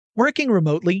Working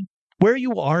remotely, where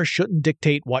you are shouldn't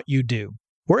dictate what you do.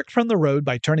 Work from the road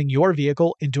by turning your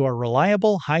vehicle into a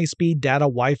reliable high-speed data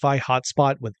Wi-Fi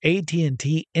hotspot with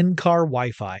AT&T in-car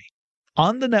Wi-Fi.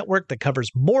 On the network that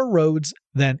covers more roads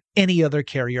than any other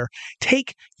carrier,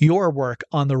 take your work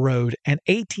on the road and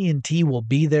AT&T will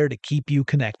be there to keep you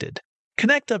connected.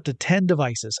 Connect up to 10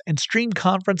 devices and stream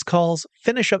conference calls,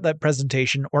 finish up that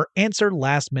presentation, or answer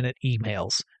last-minute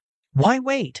emails. Why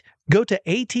wait? Go to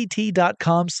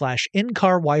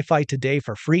att.com/in-car Wi-Fi today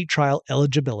for free trial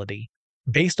eligibility.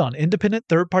 Based on independent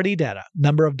third-party data,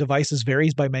 number of devices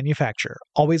varies by manufacturer.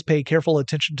 Always pay careful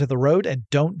attention to the road and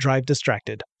don't drive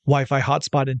distracted. Wi-Fi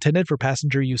hotspot intended for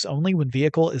passenger use only when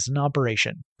vehicle is in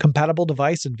operation. Compatible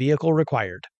device and vehicle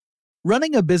required.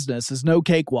 Running a business is no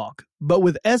cakewalk, but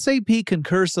with SAP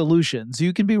Concur Solutions,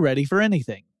 you can be ready for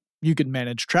anything. You can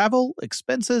manage travel,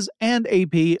 expenses, and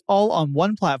AP all on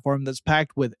one platform that's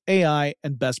packed with AI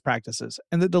and best practices,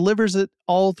 and that delivers it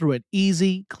all through an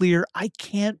easy, clear, I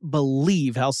can't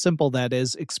believe how simple that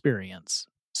is experience.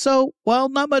 So, while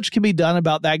not much can be done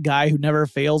about that guy who never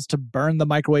fails to burn the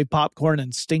microwave popcorn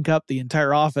and stink up the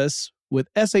entire office, with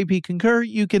SAP Concur,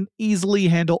 you can easily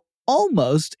handle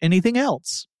almost anything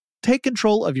else. Take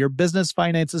control of your business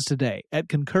finances today at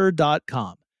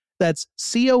Concur.com. That's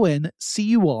CONCUR.com.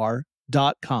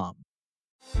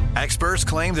 Experts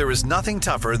claim there is nothing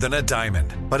tougher than a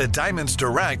diamond. But at Diamonds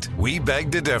Direct, we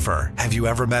beg to differ. Have you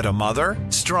ever met a mother?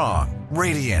 Strong,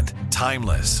 radiant,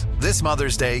 timeless. This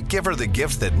Mother's Day, give her the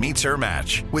gift that meets her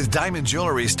match. With diamond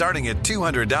jewelry starting at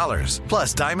 $200.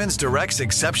 Plus Diamonds Direct's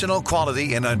exceptional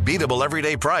quality and unbeatable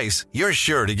everyday price, you're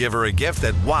sure to give her a gift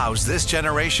that wows this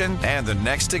generation and the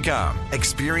next to come.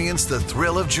 Experience the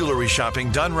thrill of jewelry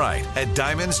shopping done right at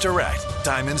Diamonds Direct.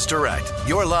 Diamonds Direct.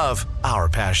 Your love, our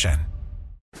passion.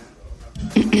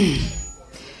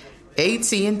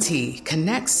 AT&T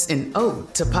connects an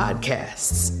ode to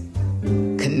podcasts.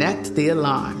 Connect the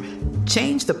alarm.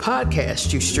 Change the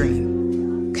podcast you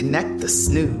stream. Connect the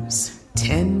snooze.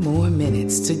 10 more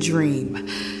minutes to dream.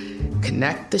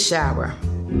 Connect the shower.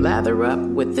 Lather up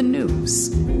with the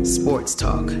news. Sports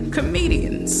talk,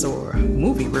 comedians, or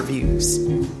movie reviews.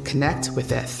 Connect with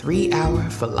that 3-hour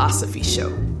philosophy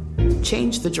show.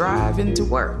 Change the drive into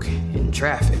work in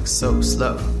traffic so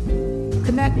slow.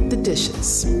 Connect the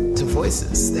dishes to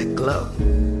voices that glow.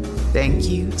 Thank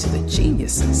you to the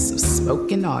geniuses of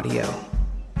spoken audio.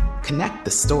 Connect the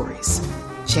stories.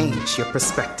 Change your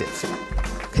perspective.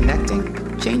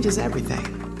 Connecting changes everything.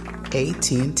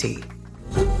 AT&T.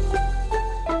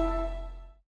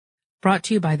 Brought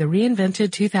to you by the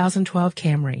reinvented 2012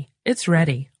 Camry. It's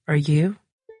ready. Are you?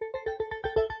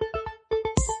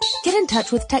 Get in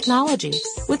touch with technology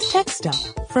with Tech Stuff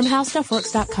from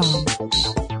HowStuffWorks.com.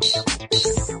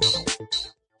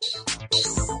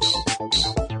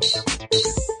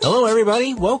 Hello,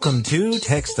 everybody. Welcome to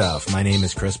Tech Stuff. My name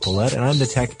is Chris Pollette, and I'm the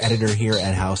tech editor here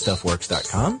at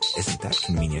HowStuffWorks.com. Isn't that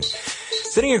convenient?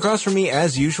 Sitting across from me,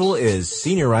 as usual, is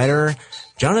senior writer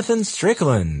Jonathan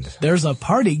Strickland. There's a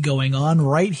party going on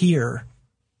right here.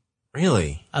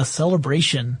 Really? A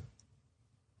celebration.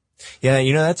 Yeah,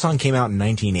 you know, that song came out in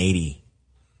 1980.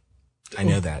 I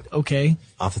know that. Okay.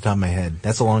 Off the top of my head.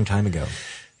 That's a long time ago.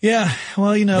 Yeah,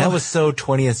 well, you know. That was so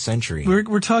 20th century.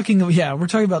 We're talking about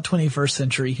 21st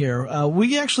century here.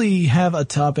 We actually have a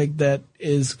topic that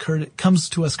comes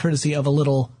to us courtesy of a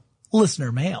little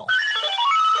listener mail.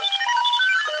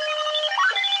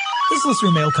 This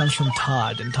listener mail comes from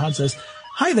Todd, and Todd says,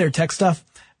 "Hi there, Tech Stuff.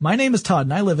 My name is Todd,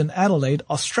 and I live in Adelaide,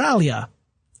 Australia.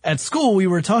 At school, we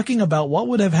were talking about what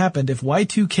would have happened if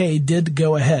Y2K did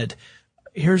go ahead."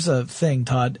 Here's a thing,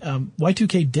 Todd.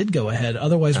 Y2K did go ahead.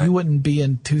 Otherwise, we wouldn't be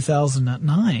in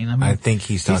 2009. I think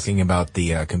he's talking about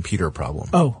the computer problem.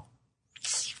 Oh,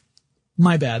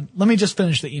 my bad. Let me just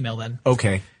finish the email then.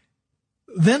 Okay.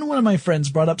 Then one of my friends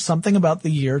brought up something about the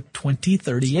year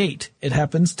 2038. It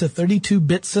happens to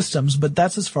 32-bit systems, but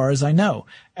that's as far as I know.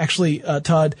 Actually,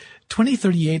 Todd,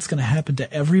 2038 is going to happen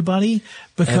to everybody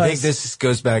because I think this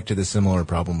goes back to the similar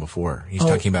problem before. He's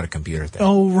talking about a computer thing.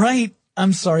 Oh, right.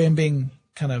 I'm sorry. I'm being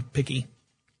kind of picky.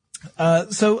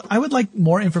 So I would like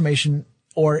more information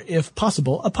or, if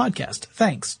possible, a podcast.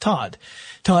 Thanks, Todd.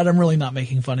 Todd, I'm really not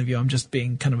making fun of you. I'm just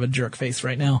being kind of a jerk face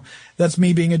right now. That's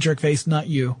me being a jerk face, not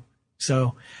you.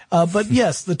 So, but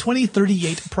yes, the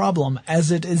 2038 problem,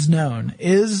 as it is known,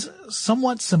 is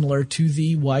somewhat similar to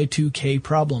the Y2K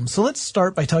problem. So let's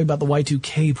start by talking about the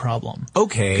Y2K problem.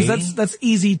 Okay. Because that's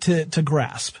easy to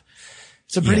grasp.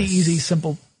 It's a pretty easy,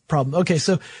 simple problem. Okay,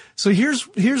 so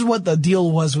here's what the deal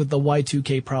was with the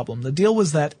Y2K problem. The deal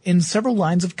was that in several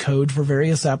lines of code for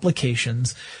various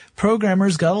applications,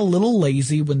 programmers got a little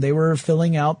lazy when they were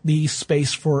filling out the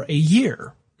space for a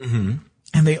year. Mm-hmm.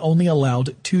 And they only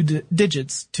allowed 2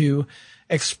 digits to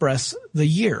express the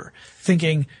year,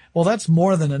 thinking, well, that's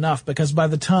more than enough, because by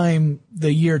the time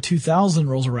the year 2000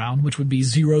 rolls around, which would be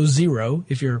 00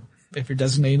 if you're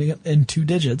designating it in 2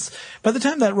 digits, by the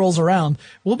time that rolls around,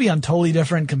 we'll be on totally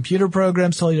different computer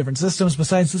programs, totally different systems.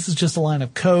 Besides, this is just a line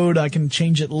of code. I can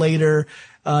change it later.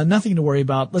 Nothing to worry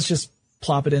about. Let's just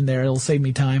plop it in there. It'll save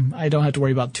me time. I don't have to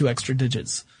worry about 2 extra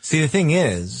digits. See, the thing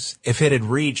is, if it had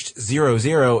reached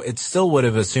 00, it still would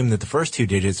have assumed that the first 2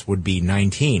 digits would be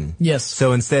 19. Yes.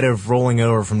 So instead of rolling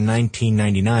over from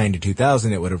 1999 to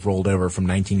 2000, it would have rolled over from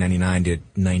 1999 to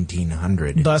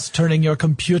 1900. Thus turning your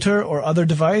computer or other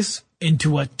device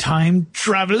into a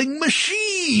time-traveling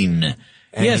machine.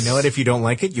 And yes. You know what? If you don't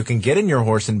like it, you can get in your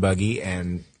horse and buggy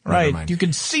and... Right. You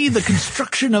can see the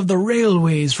construction of the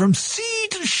railways from sea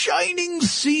to shining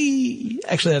sea.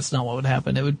 Actually, that's not what would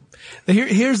happen. It would...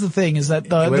 Here's the thing is that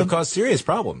it would have caused serious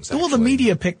problems. Actually. Well, the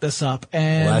media picked this up,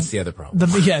 and that's the other problem.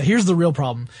 Here's the real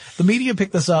problem. The media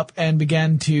picked this up and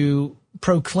began to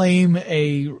proclaim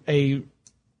an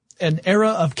era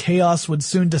of chaos would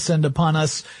soon descend upon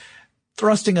us,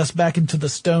 thrusting us back into the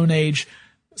Stone Age.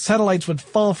 Satellites would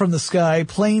fall from the sky,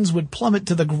 planes would plummet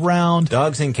to the ground.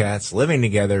 Dogs and cats living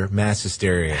together, mass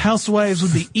hysteria. Housewives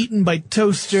would be eaten by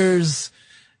toasters.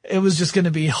 It was just going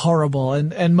to be horrible.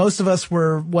 And most of us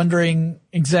were wondering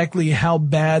exactly how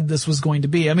bad this was going to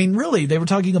be. I mean, really, they were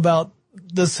talking about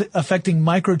this affecting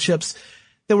microchips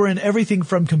that were in everything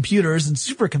from computers and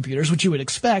supercomputers, which you would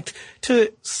expect,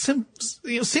 to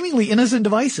seemingly innocent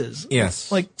devices.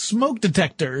 Yes. Like smoke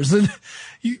detectors. And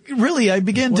I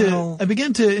began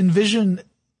to envision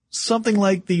something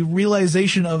like the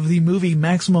realization of the movie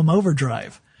Maximum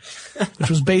Overdrive, which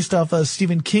was based off a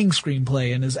Stephen King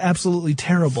screenplay and is absolutely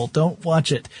terrible. Don't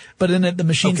watch it. But in it, the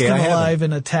machines come alive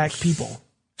and attack people.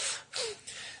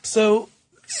 So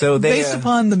based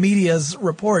upon the media's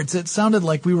reports, it sounded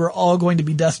like we were all going to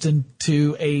be destined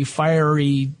to a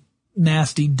fiery,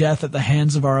 nasty death at the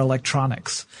hands of our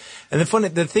electronics. And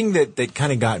the thing that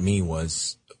kind of got me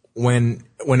was when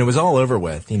it was all over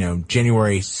with,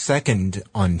 January 2nd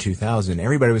on 2000,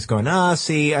 everybody was going,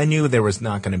 see, I knew there was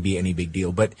not going to be any big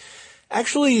deal. But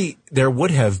actually, there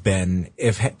would have been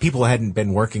if people hadn't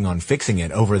been working on fixing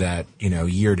it over that,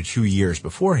 year to 2 years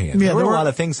beforehand. Yeah, there were a lot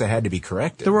of things that had to be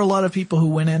corrected. There were a lot of people who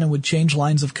went in and would change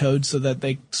lines of code so that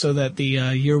the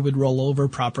year would roll over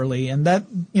properly. And that,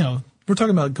 we're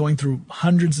talking about going through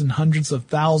hundreds and hundreds of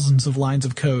thousands of lines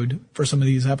of code for some of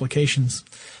these applications.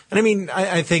 And I mean,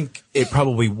 I think it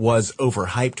probably was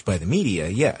overhyped by the media,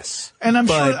 yes. And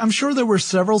I'm sure there were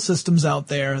several systems out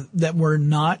there that were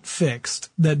not fixed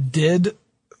that did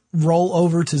roll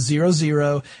over to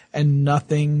 00 and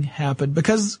nothing happened,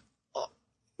 because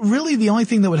really the only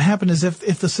thing that would happen is if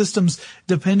the systems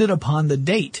depended upon the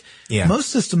date. Yeah. Most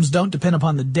systems don't depend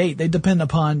upon the date. They depend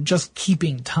upon just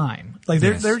keeping time. Like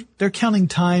they're counting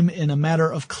time in a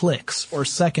matter of clicks or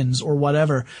seconds or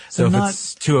whatever. So if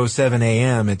it's 2:07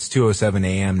 a.m., it's 2:07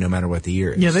 a.m. no matter what the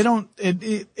year is. Yeah, they don't,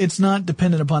 it's not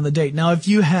dependent upon the date. Now, if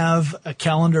you have a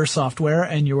calendar software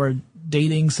and your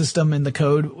dating system in the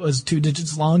code was 2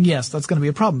 digits long, yes, that's going to be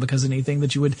a problem, because anything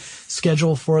that you would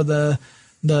schedule for the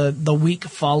week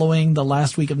following the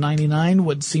last week of 99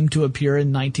 would seem to appear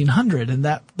in 1900. And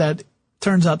that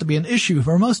turns out to be an issue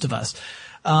for most of us.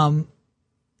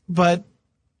 But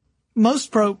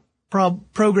most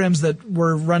programs that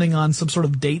were running on some sort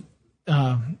of date,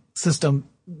 system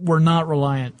were not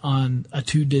reliant on a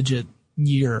 2-digit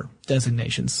year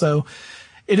designation. So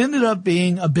it ended up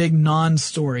being a big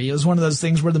non-story. It was one of those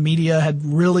things where the media had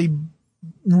really,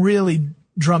 really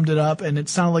drummed it up, and it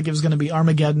sounded like it was going to be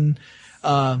Armageddon.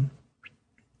 I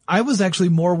was actually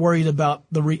more worried about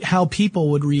how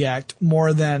people would react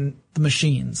more than the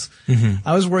machines. Mm-hmm.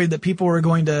 I was worried that people were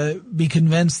going to be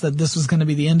convinced that this was going to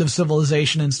be the end of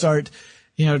civilization and start,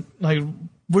 we're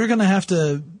going to have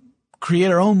to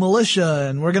create our own militia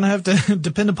and we're going to have to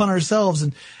depend upon ourselves.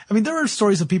 And I mean, there are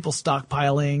stories of people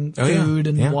stockpiling food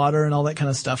and water and all that kind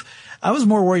of stuff. I was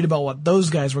more worried about what those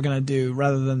guys were going to do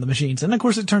rather than the machines. And of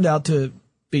course, it turned out to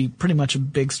be pretty much a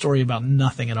big story about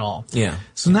nothing at all. Yeah.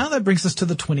 So now that brings us to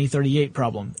the 2038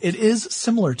 problem. It is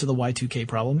similar to the Y2K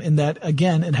problem in that,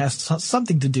 again, it has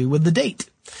something to do with the date.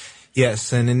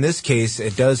 Yes, and in this case,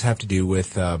 it does have to do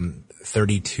with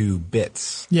 32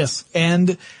 bits. Yes,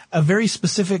 and a very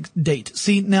specific date.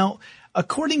 See, now,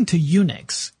 according to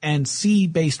Unix and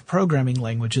C-based programming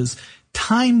languages,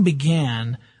 time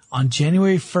began on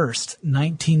January 1st,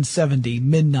 1970,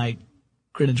 midnight,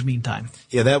 Greenwich Mean Time.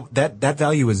 Yeah, that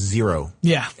value is 0.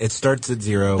 Yeah. It starts at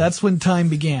 0. That's when time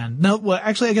began. No, well,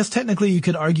 actually, I guess technically you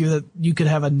could argue that you could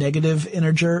have a negative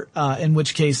integer, in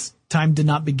which case time did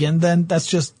not begin then. That's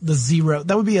just the 0.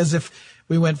 That would be as if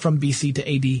we went from BC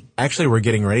to AD. Actually, we're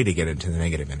getting ready to get into the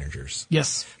negative integers.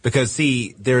 Yes. Because,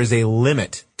 see, there is a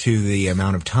limit to the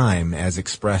amount of time as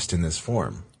expressed in this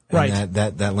form. And Right.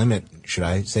 That limit, should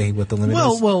I say what the limit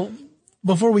is? Well,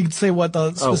 before we say what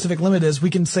the specific limit is, we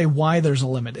can say why there's a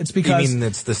limit. It's because... You mean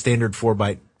it's the standard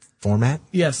 4-byte format?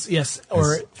 Yes.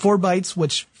 Or 4 bytes,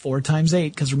 which 4 times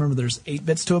 8, because remember there's 8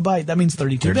 bits to a byte. That means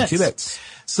 32 bits. 32 bits.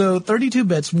 So 32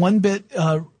 bits, 1 bit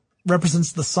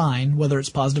represents the sign, whether it's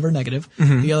positive or negative.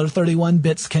 Mm-hmm. The other 31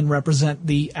 bits can represent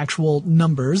the actual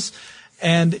numbers.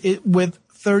 And with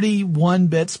 31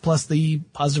 bits plus the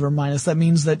positive or minus, that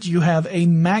means that you have a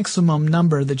maximum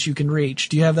number that you can reach.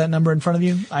 Do you have that number in front of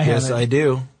you? Yes, I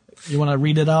do. You want to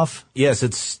read it off? Yes,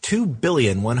 it's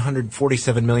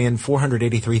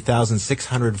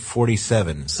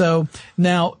 2,147,483,647. So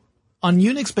now on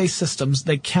Unix-based systems,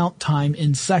 they count time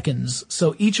in seconds.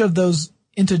 So each of those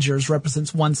integers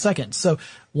represents 1 second. So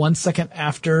 1 second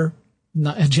after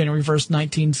January 1st,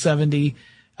 1970,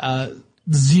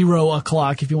 0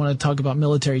 o'clock, if you want to talk about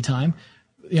military time,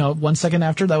 1 second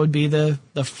after, that would be the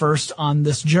first on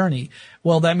this journey.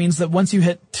 Well, that means that once you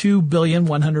hit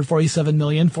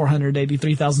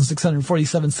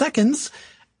 2,147,483,647 seconds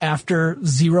after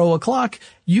 0 o'clock,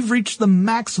 you've reached the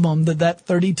maximum that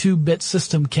 32-bit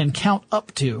system can count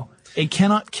up to. It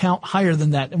cannot count higher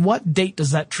than that. And what date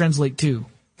does that translate to?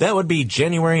 That would be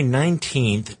January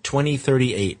 19th,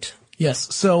 2038.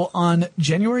 Yes. So on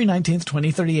January 19th,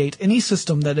 2038, any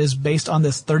system that is based on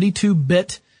this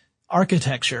 32-bit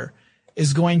architecture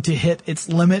is going to hit its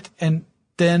limit, and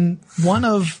then one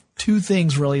of two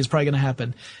things really is probably going to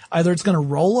happen. Either it's going to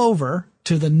roll over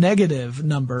to the negative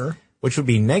number, which would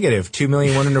be negative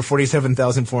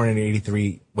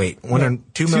 2,147,483. Wait,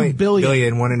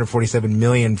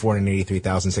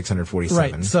 2,147,483,647.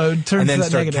 Right. So it turns and then to that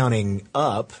start negative. counting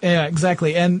up. Yeah,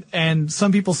 exactly. And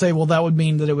some people say, well, that would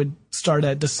mean that it would start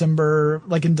at December,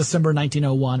 like in December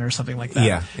 1901 or something like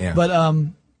that. Yeah. But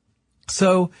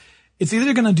so it's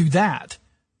either going to do that,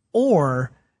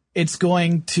 or it's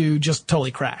going to just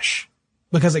totally crash,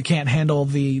 because it can't handle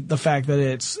the fact that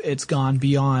it's gone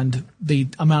beyond the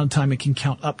amount of time it can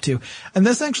count up to. And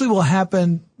this actually will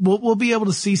happen. We'll be able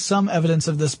to see some evidence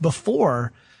of this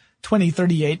before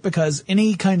 2038, because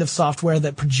any kind of software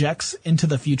that projects into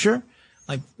the future,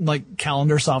 like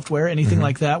calendar software, anything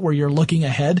like that, where you're looking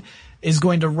ahead, is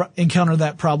going to encounter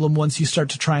that problem once you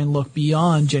start to try and look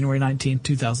beyond January 19th,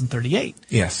 2038.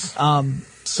 Yes.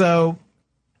 So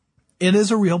it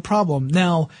is a real problem.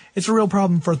 Now, it's a real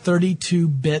problem for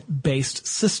 32-bit based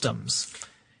systems.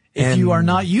 If you are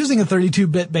not using a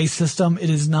 32-bit based system,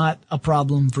 it is not a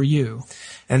problem for you.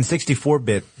 And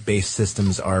 64-bit based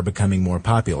systems are becoming more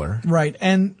popular. Right.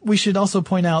 And we should also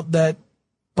point out that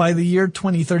by the year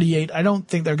 2038, I don't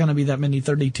think there are going to be that many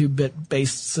 32-bit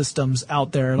based systems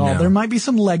out there at all. No. There might be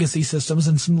some legacy systems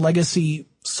and some legacy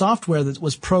software that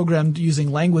was programmed using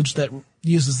language that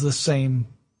uses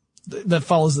that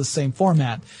follows the same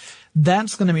format.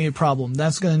 That's going to be a problem.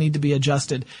 That's going to need to be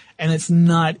adjusted. And it's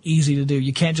not easy to do.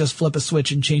 You can't just flip a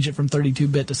switch and change it from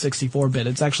 32-bit to 64-bit.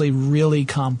 It's actually really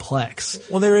complex.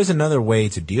 Well, there is another way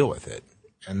to deal with it,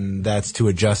 and that's to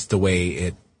adjust the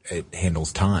way it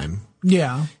handles time.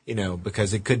 Yeah.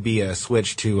 Because it could be a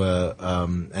switch to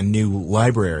a new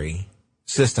library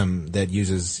system that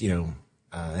uses, an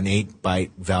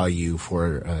 8-byte value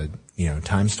for,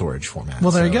 time storage format. Well,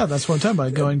 there you go. That's what I'm talking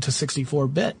about, going to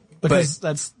 64-bit. Because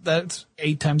that's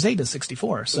 8 times 8 is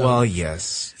 64. So. Well,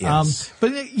 yes.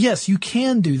 But yes, you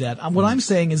can do that. What I'm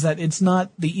saying is that it's not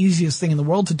the easiest thing in the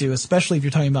world to do, especially if you're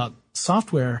talking about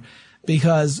software,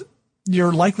 because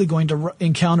you're likely going to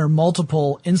encounter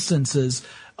multiple instances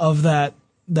of that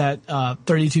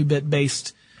 32-bit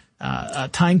based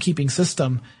timekeeping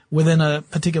system within a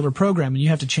particular program, and you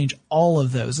have to change all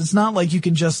of those. It's not like you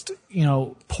can just,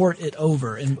 port it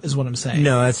over, is what I'm saying.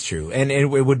 No, that's true. And it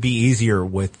would be easier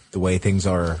with the way things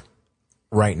are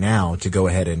right now to go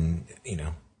ahead and,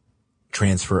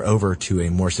 transfer over to a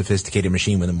more sophisticated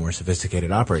machine with a more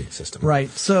sophisticated operating system. Right.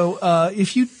 So,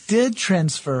 if you did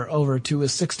transfer over to a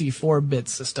 64-bit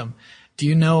system, do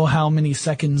you know how many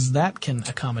seconds that can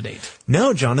accommodate?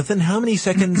 No, Jonathan. How many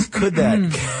seconds could that?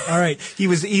 All right.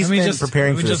 He's been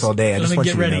preparing for this all day. I just want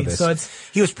you to know this. So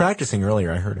he was practicing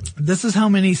earlier. I heard him. This is how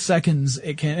many seconds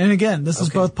it can. And again, this is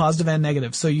both positive and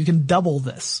negative. So you can double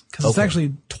this, because it's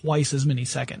actually twice as many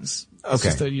seconds. It's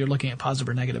just that you're looking at positive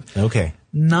or negative. Okay.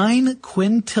 9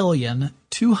 quintillion,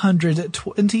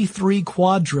 223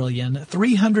 quadrillion,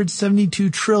 372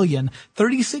 trillion,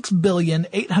 36 billion,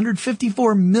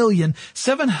 854 million,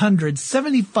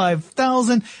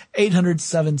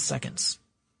 775,807 seconds.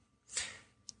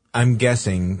 I'm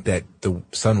guessing that the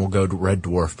sun will go to red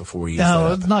dwarf before you use No,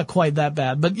 that it's up. not quite that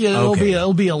bad, but yeah, Okay.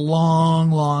 it'll be a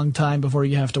long time before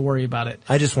you have to worry about it.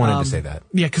 I just wanted to say that.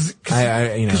 Yeah, because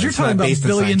you're you're talking about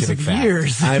billions of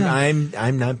years.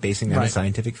 I'm not basing that on Right.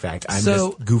 scientific fact. I'm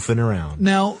So- just goofing around.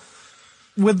 Now,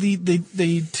 with the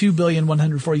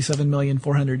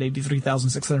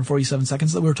 2,147,483,647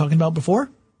 seconds that we were talking about before,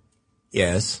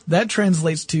 Yes. that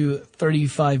translates to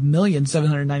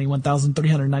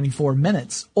 35,791,394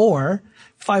 minutes, or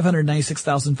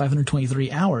 596,523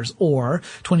 hours, or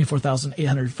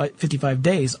 24,855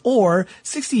 days, or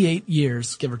 68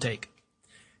 years, give or take.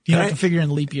 You Can have I- to figure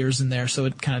in leap years in there, so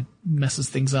it kind of messes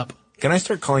things up. Can I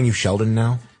start calling you Sheldon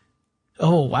now?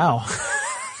 Oh, wow.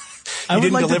 I You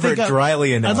didn't deliver it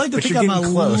dryly enough, I'd like to but think you're I'm getting a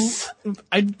close.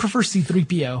 I'd prefer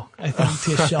C-3PO, I think,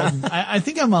 to Sheldon. I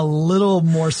think I'm a little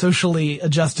more socially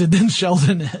adjusted than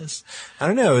Sheldon is. I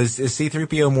don't know. Is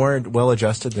C-3PO more well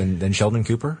adjusted than Sheldon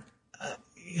Cooper?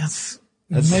 Yes.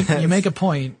 You make a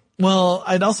point. Well,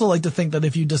 I'd also like to think that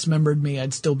if you dismembered me,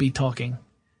 I'd still be talking.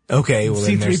 Okay, well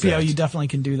then there's C-3PO, that. you definitely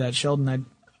can do that. Sheldon,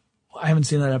 I haven't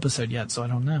seen that episode yet, so I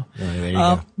don't know. There you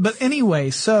go. But anyway,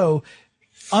 so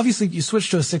obviously if you switch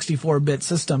to a 64-bit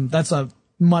system, that's a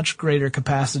much greater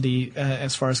capacity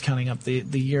as far as counting up the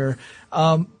year.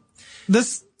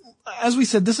 This, as we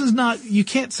said, this is not, you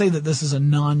can't say that this is a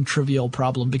non-trivial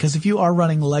problem, because if you are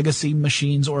running legacy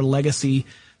machines or legacy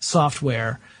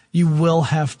software, you will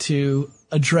have to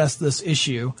address this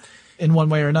issue in one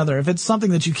way or another. If it's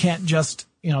something that you can't just,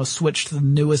 switch to the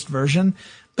newest version,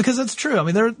 because it's true. I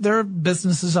mean, there are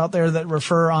businesses out there that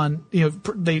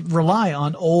they rely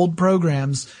on old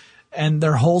programs, and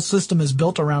their whole system is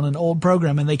built around an old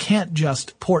program, and they can't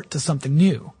just port to something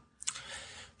new.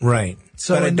 Right.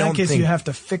 So But I in that don't case, think- you have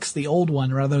to fix the old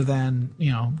one rather than,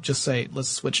 just say, let's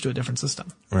switch to a different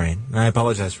system. Right. I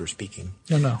apologize for speaking.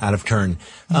 No. Out of turn.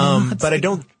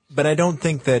 But I don't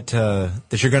think that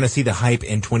that you're going to see the hype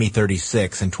in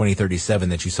 2036 and 2037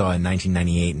 that you saw in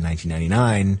 1998 and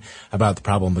 1999 about the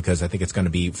problem, because I think it's going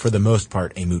to be, for the most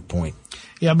part, a moot point.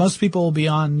 Yeah, most people will be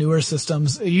on newer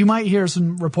systems. You might hear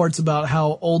some reports about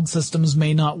how old systems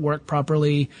may not work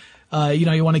properly.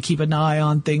 You want to keep an eye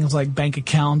on things like bank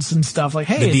accounts and stuff like,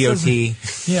 hey, The it DOT.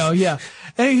 says- yeah.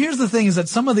 And here's the thing is that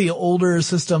some of the older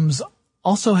systems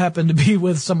also happen to be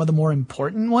with some of the more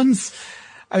important ones.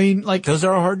 I mean, like, Those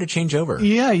are hard to change over.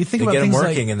 yeah, you think They about get them things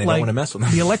working like, and they don't want to mess with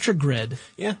them. the electric grid.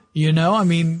 Yeah. I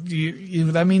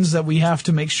mean, that means that we have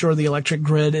to make sure the electric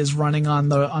grid is running on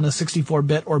a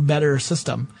 64-bit or better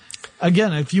system.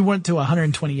 Again, if you went to a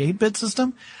 128-bit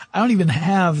system, I don't even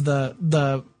have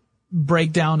the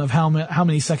breakdown of how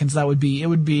many seconds that would be. It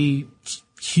would be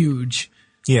huge.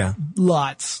 Yeah.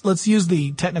 Lots. Let's use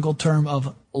the technical term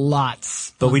of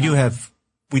lots. But we do have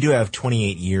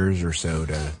 28 years or so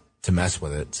to mess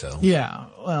with it, so. Yeah,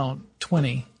 well,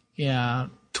 20. Yeah,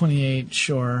 28,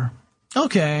 sure.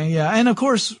 Okay, yeah. And of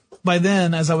course, by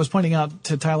then, as I was pointing out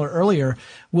to Tyler earlier,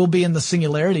 we'll be in the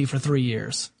singularity for 3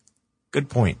 years. Good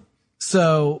point.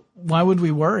 So why would we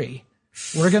worry?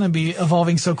 We're going to be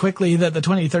evolving so quickly that the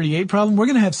 2038 problem, we're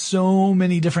going to have so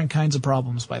many different kinds of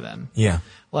problems by then. Yeah.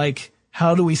 Like,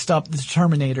 how do we stop the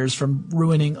Terminators from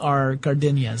ruining our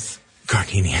gardenias?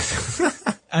 Gardenias.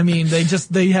 I mean,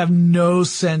 they have no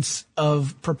sense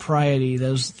of propriety,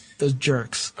 those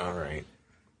jerks. All right.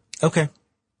 Okay.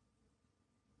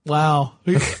 Wow.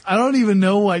 I don't even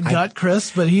know what got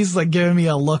Chris, but he's like giving me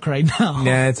a look right now.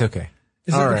 Nah, it's okay.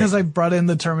 Is All it because right. I brought in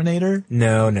the Terminator?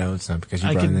 No, it's not because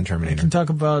you brought in the I Terminator. can talk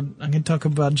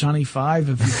about Johnny Five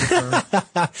if you prefer.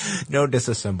 No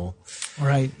disassemble.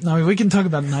 Right. I mean, we can talk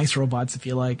about nice robots if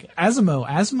you like.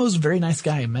 Asimo's a very nice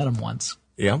guy. I met him once.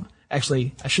 Yeah.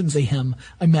 Actually, I shouldn't say him.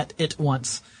 I met it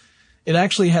once. It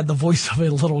actually had the voice of a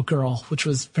little girl, which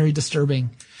was very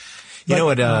disturbing. You know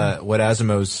what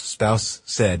Asimo's spouse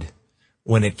said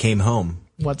when it came home?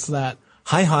 What's that?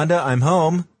 Hi, Honda, I'm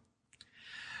home.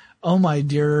 Oh my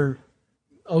dear.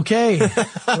 Okay.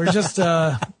 We're just,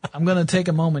 I'm going to take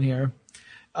a moment here.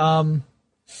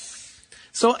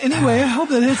 So anyway, I hope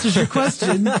that answers your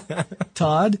question,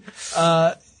 Todd.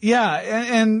 Yeah.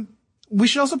 And we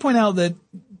should also point out that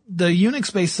the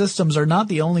Unix-based systems are not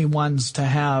the only ones to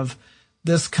have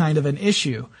this kind of an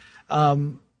issue.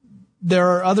 There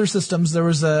are other systems. There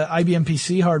was a IBM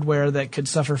PC hardware that could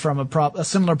suffer from a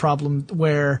similar problem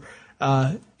where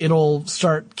it'll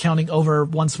start counting over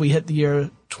once we hit the year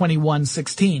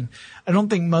 2116. I don't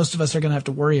think most of us are going to have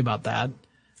to worry about that.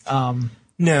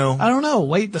 No. I don't know.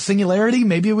 Wait, the Singularity?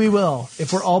 Maybe we will.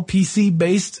 If we're all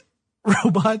PC-based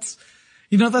robots,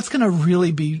 that's going to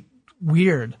really be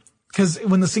weird. Because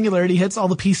when the Singularity hits, all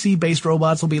the PC-based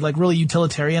robots will be like really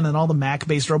utilitarian, and all the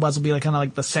Mac-based robots will be like kind of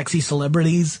like the sexy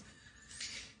celebrities.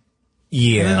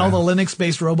 Yeah. And then all the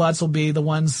Linux-based robots will be the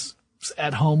ones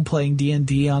at home playing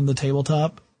D&D on the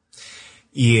tabletop.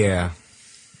 Yeah.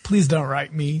 Please don't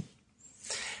write me.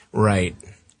 Right.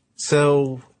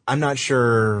 So I'm not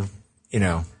sure,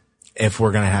 if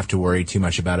we're going to have to worry too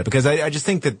much about it, because I just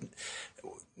think that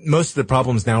most of the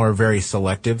problems now are very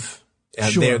selective.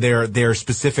 Sure. They're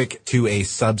specific to a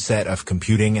subset of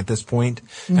computing at this point,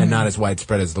 and not as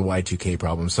widespread as the Y2K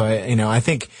problem. So I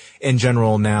think in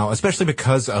general now, especially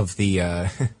because of the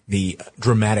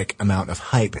dramatic amount of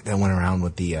hype that went around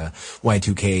with the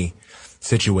Y2K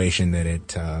situation,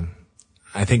 that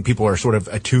I think people are sort of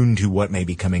attuned to what may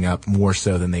be coming up more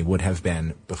so than they would have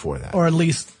been before that. Or at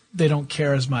least they don't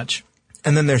care as much.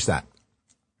 And then there's that.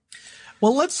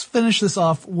 Well, let's finish this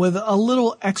off with a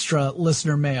little extra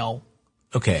listener mail.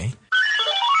 Okay.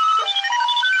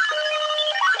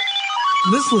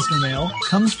 This listener mail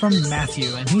comes from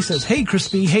Matthew, and he says, "Hey,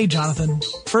 Crispy. Hey, Jonathan.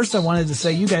 First, I wanted to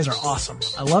say you guys are awesome.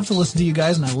 I love to listen to you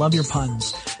guys, and I love your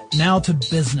puns. Now to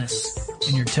business.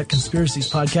 In your Tech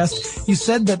Conspiracies podcast, you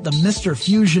said that the Mr.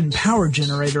 Fusion power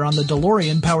generator on the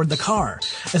DeLorean powered the car.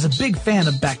 As a big fan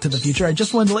of Back to the Future, I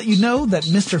just wanted to let you know that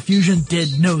Mr. Fusion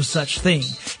did no such thing.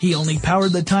 He only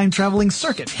powered the time-traveling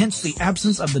circuit, hence the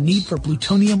absence of the need for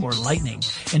plutonium or lightning.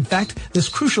 In fact, this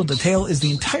crucial detail is the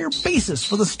entire basis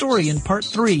for the story in Part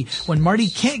 3, when Marty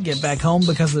can't get back home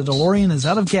because the DeLorean is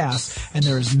out of gas and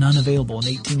there is none available in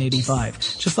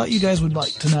 1885. Just thought you guys would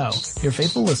like to know. Your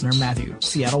faithful listener, Matthew,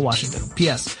 Seattle, Washington.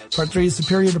 P.S. Part 3 is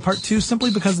superior to Part 2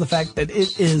 simply because of the fact that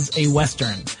it is a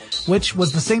Western, which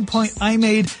was the same point I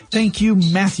made. Thank you,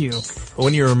 Matthew.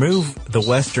 When you remove the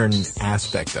Western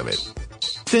aspect of it,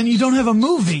 then you don't have a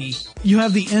movie. You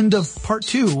have the end of Part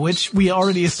 2, which we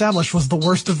already established was the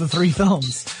worst of the 3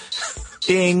 films.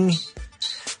 Ding.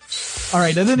 All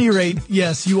right, at any rate,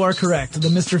 yes, you are correct. The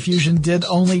Mr. Fusion did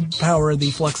only power the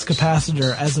flux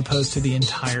capacitor as opposed to the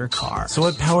entire car. So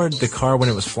what powered the car when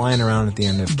it was flying around at the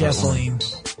end of gasoline?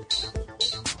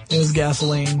 It was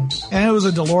gasoline. And it was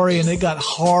a DeLorean. It got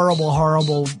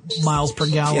horrible miles per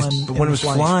gallon. Yes, but when it was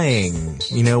flying,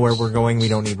 where we're going, we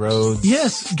don't need roads.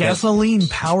 Yes, gasoline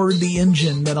powered the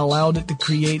engine that allowed it to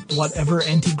create whatever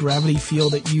anti-gravity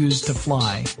field it used to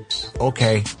fly.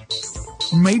 Okay.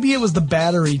 Maybe it was the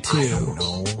battery too. I don't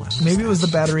know. Maybe it was the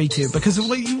battery too. Because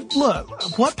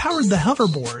look, what powered the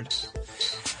hoverboard?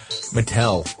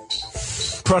 Mattel.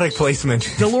 Product placement.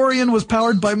 DeLorean was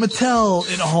powered by Mattel.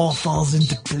 It all falls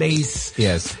into place.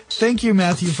 Yes. Thank you,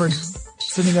 Matthew, for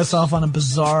sending us off on a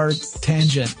bizarre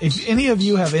tangent. If any of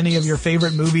you have any of your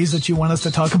favorite movies that you want us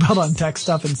to talk about on tech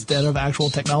stuff instead of actual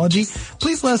technology,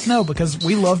 please let us know, because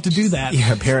we love to do that.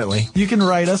 Yeah, apparently. You can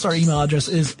write us. Our email address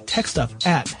is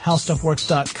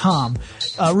techstuff@howstuffworks.com.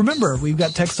 Remember, we've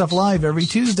got Tech Stuff Live every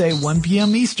Tuesday, 1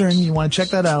 p.m. Eastern. You want to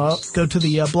check that out, go to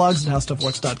the blogs at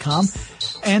howstuffworks.com.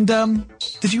 And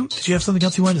did you have something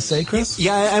else you wanted to say, Chris?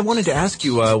 Yeah, I wanted to ask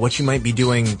you what you might be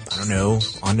doing, I don't know,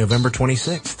 on November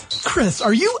 26th. Chris,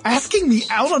 are you asking me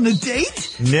out on a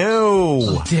date? No.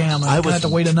 Oh, damn, I'm going to have to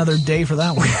wait another day for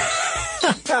that one.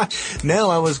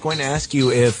 No, I was going to ask you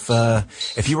if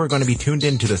you were going to be tuned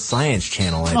into the Science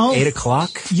Channel at 8 o'clock.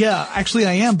 Yeah, actually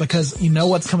I am, because you know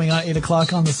what's coming out at 8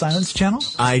 o'clock on the Science Channel?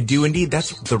 I do indeed.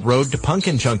 That's The Road to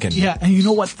Pumpkin Chunkin'. Yeah, and you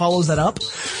know what follows that up?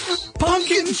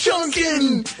 Pumpkin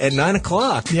Chunkin'! At 9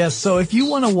 o'clock. Yes, so if you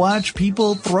want to watch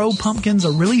people throw pumpkins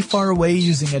a really far away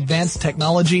using advanced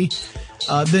technology,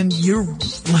 then you're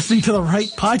listening to the right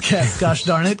podcast, gosh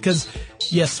darn it, because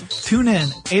yes, tune in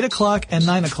 8 o'clock and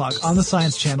 9 o'clock on the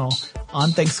Science Channel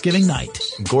on Thanksgiving night.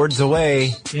 Gourds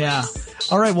away. Yeah.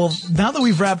 All right, well, now that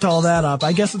we've wrapped all that up,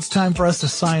 I guess it's time for us to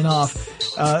sign off.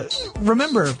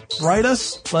 Remember, write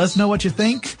us, let us know what you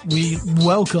think. We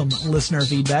welcome listener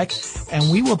feedback,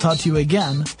 and we will talk to you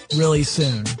again really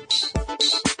soon.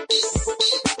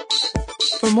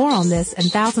 For more on this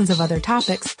and thousands of other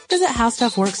topics, visit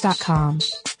HowStuffWorks.com.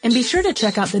 And be sure to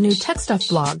check out the new Tech Stuff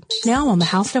blog, now on the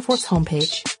How Stuff Works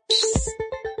homepage.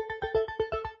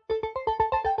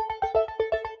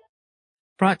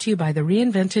 Brought to you by the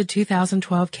reinvented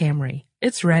 2012 Camry.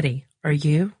 It's ready. Are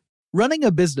you? Running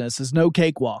a business is no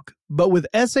cakewalk, but with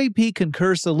SAP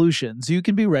Concur Solutions, you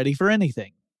can be ready for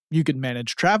anything. You can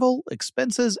manage travel,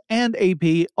 expenses, and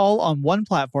AP all on one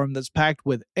platform that's packed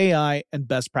with AI and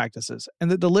best practices, and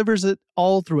that delivers it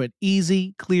all through an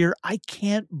easy, clear, I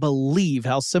can't believe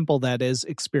how simple that is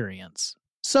experience.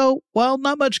 So, while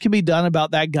not much can be done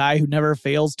about that guy who never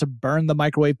fails to burn the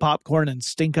microwave popcorn and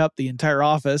stink up the entire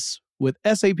office, with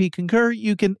SAP Concur,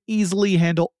 you can easily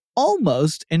handle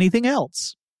almost anything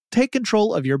else. Take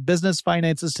control of your business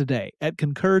finances today at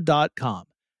Concur.com.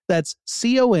 That's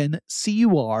CONCUR.com.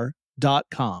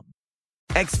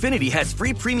 Xfinity has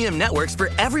free premium networks for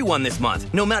everyone this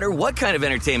month, no matter what kind of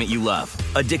entertainment you love.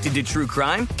 Addicted to true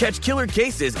crime? Catch killer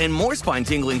cases and more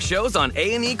spine-tingling shows on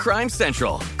A&E Crime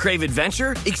Central. Crave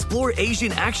adventure? Explore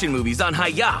Asian action movies on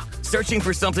Hi-Ya. Searching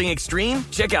for something extreme?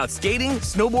 Check out skating,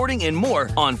 snowboarding, and more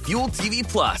on Fuel TV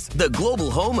Plus, the global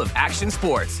home of action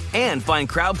sports. And find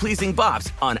crowd-pleasing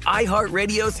bops on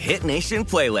iHeartRadio's Hit Nation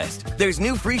playlist. There's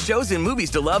new free shows and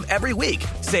movies to love every week.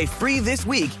 Say free this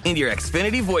week in your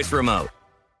Xfinity voice remote.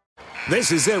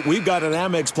 This is it. We've got an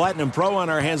Amex Platinum Pro on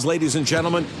our hands, ladies and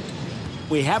gentlemen.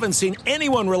 We haven't seen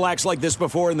anyone relax like this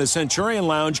before in the Centurion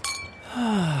Lounge.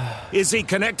 Is he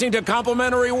connecting to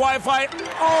complimentary Wi-Fi?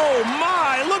 Oh,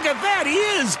 my! Look at that! He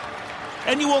is!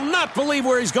 And you will not believe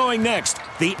where he's going next.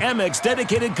 The Amex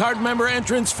dedicated card member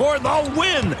entrance for the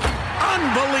win!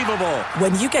 Unbelievable!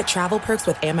 When you get travel perks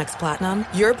with Amex Platinum,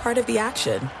 you're part of the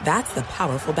action. That's the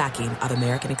powerful backing of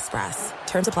American Express.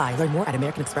 Terms apply. Learn more at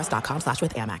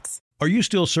americanexpress.com/withAmex. Are you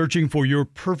still searching for your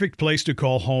perfect place to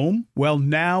call home? Well,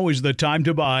 now is the time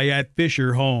to buy at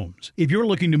Fisher Homes. If you're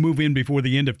looking to move in before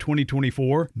the end of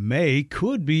 2024, May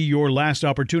could be your last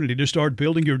opportunity to start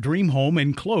building your dream home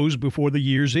and close before the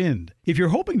year's end. If you're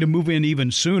hoping to move in even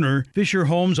sooner, Fisher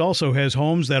Homes also has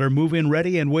homes that are move-in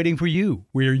ready and waiting for you,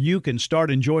 where you can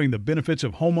start enjoying the benefits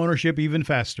of homeownership even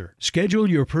faster. Schedule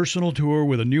your personal tour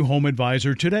with a new home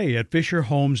advisor today at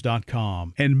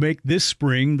FisherHomes.com and make this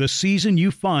spring the season you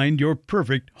find your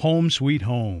perfect home sweet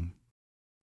home.